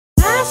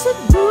acid,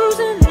 booze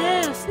and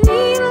ass,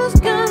 needles,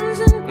 guns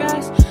and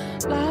grass.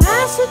 About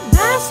acid,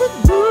 acid,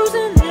 booze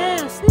and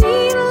ass,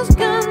 needles,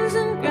 guns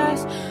and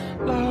grass.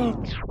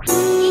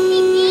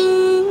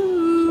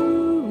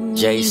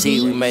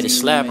 Jaycee, we made a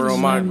slapper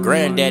on my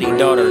granddaddy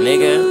daughter,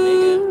 nigga.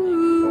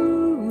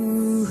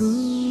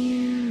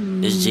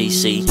 It's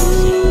GeeCee.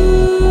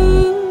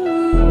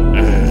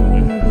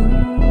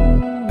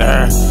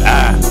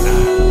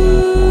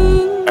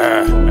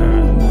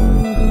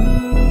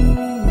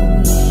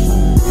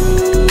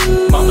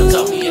 Mama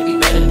told me it'd be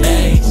better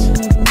days.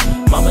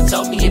 Mama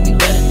told me it'd be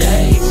better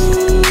days.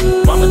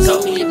 Mama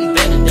told me it'd be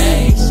better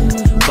days.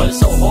 But it's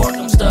so hard,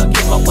 I'm stuck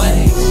in my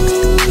ways.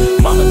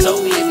 Mama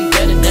told me it'd be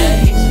better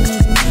days.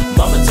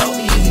 Mama told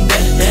me it'd be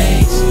better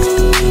days.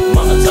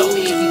 Mama told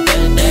me it'd be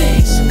better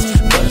days.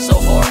 But it's so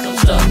hard, I'm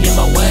stuck in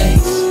my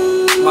ways.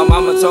 My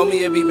mama told me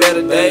it'd be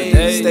better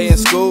days. Stay in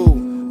school,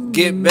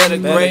 get better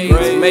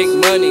grades, make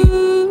money,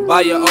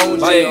 buy your own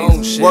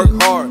J's, work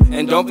hard,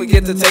 and don't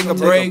forget to take a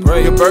break.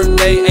 Your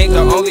birthday ain't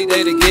the only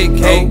day to get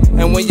cake,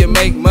 and when you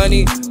make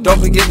money, don't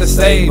forget to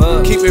save.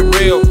 Keep it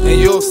real, and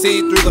you'll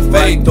see through the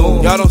fake.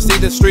 Y'all don't see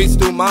the streets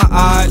through my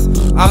eyes.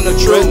 I'm the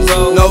truth,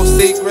 no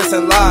secrets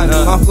and lies.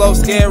 My flow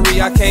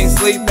scary, I can't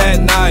sleep at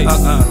night.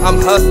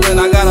 I'm hustling,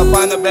 I gotta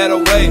find a better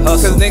way,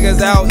 cause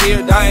niggas out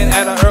here dying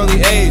at an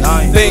early age.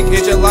 Think,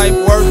 is your life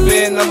worth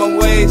minimum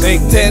wage?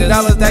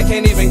 $10 that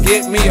can't even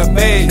get me a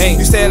page.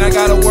 You said I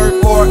gotta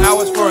work 4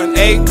 hours for an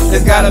 8.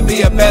 There's gotta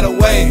be a better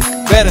way,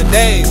 better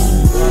days.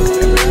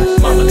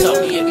 Mama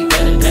told me it'd be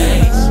better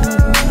days.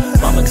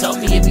 Mama told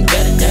me it'd be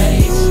better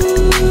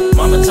days.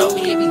 Mama told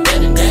me it'd be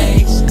better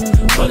days.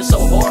 But it's so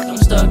hard, I'm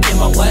stuck in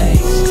my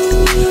ways.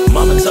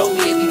 Mama told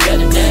me it'd be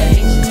better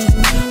days.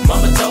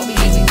 Mama told me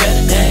it'd be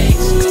better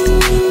days.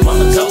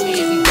 Mama told me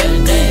it'd be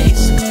better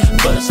days.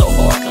 But it's so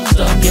hard, I'm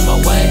stuck in my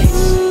ways.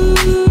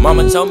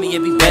 Mama told me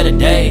it'd be better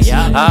days.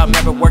 I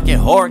remember working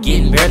hard,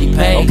 getting barely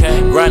paid.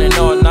 Grinding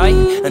all night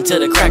until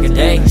the crack of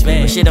days.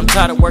 But shit, I'm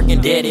tired of working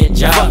dead-end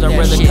jobs. I'd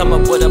rather come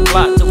up with a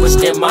plot to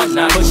extend my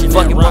knowledge.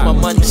 Fucking put my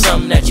money,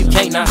 something that you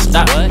cannot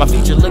stop. My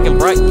future looking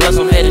bright, plus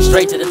I'm headed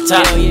straight to the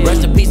top.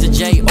 Rest in peace to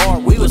JR,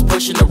 we was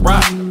pushing the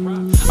rock.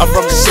 I'm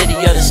from the city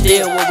of the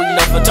steel, where we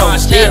know for total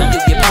steel. You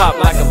get popped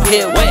like a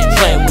pill when you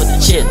playing with the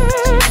chitlins.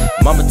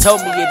 Mama told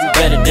me it'd be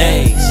better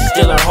days.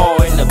 Still her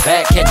hard in the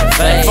back, catching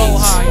fades.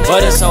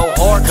 But it's so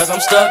hard, cause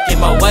I'm stuck in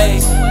my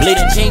ways.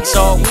 Bleeding chinks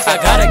all week,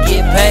 I gotta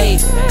get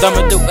paid.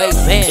 Thumbing through 8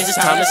 bands, it's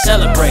time to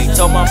celebrate.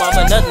 Told my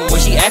mama nothing when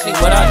she asked me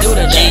what I do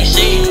today.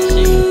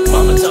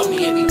 Mama told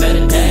me it'd be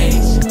better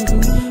days.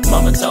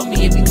 Mama told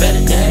me it'd be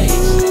better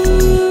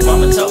days.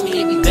 Mama told me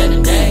it'd be better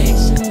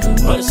days.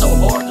 But it's so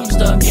hard, I'm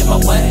stuck in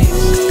my ways.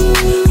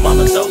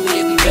 Mama told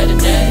me it'd be better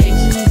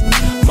days.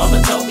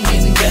 Mama told me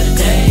it'd be better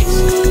days.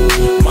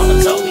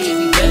 Mama told me it'd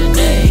be better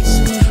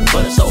days.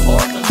 But it's so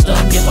hard, I'm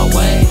stuck in my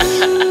ways.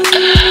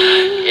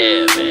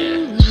 Yeah,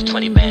 man, that's what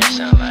 20 bands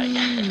sound like.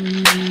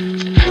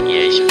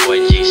 Yeah, it's your boy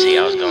GeeCee.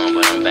 I was gone,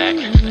 but I'm back.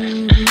 You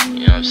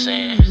know what I'm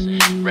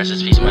saying? Rest in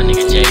peace, my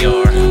nigga JR.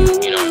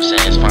 You know what I'm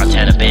saying? It's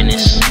Montana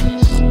business.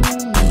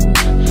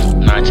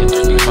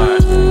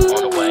 92335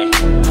 on the way.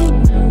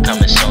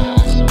 Coming soon.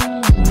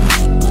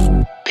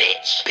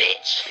 Bitch.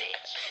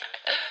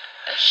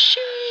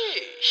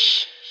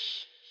 Sheesh.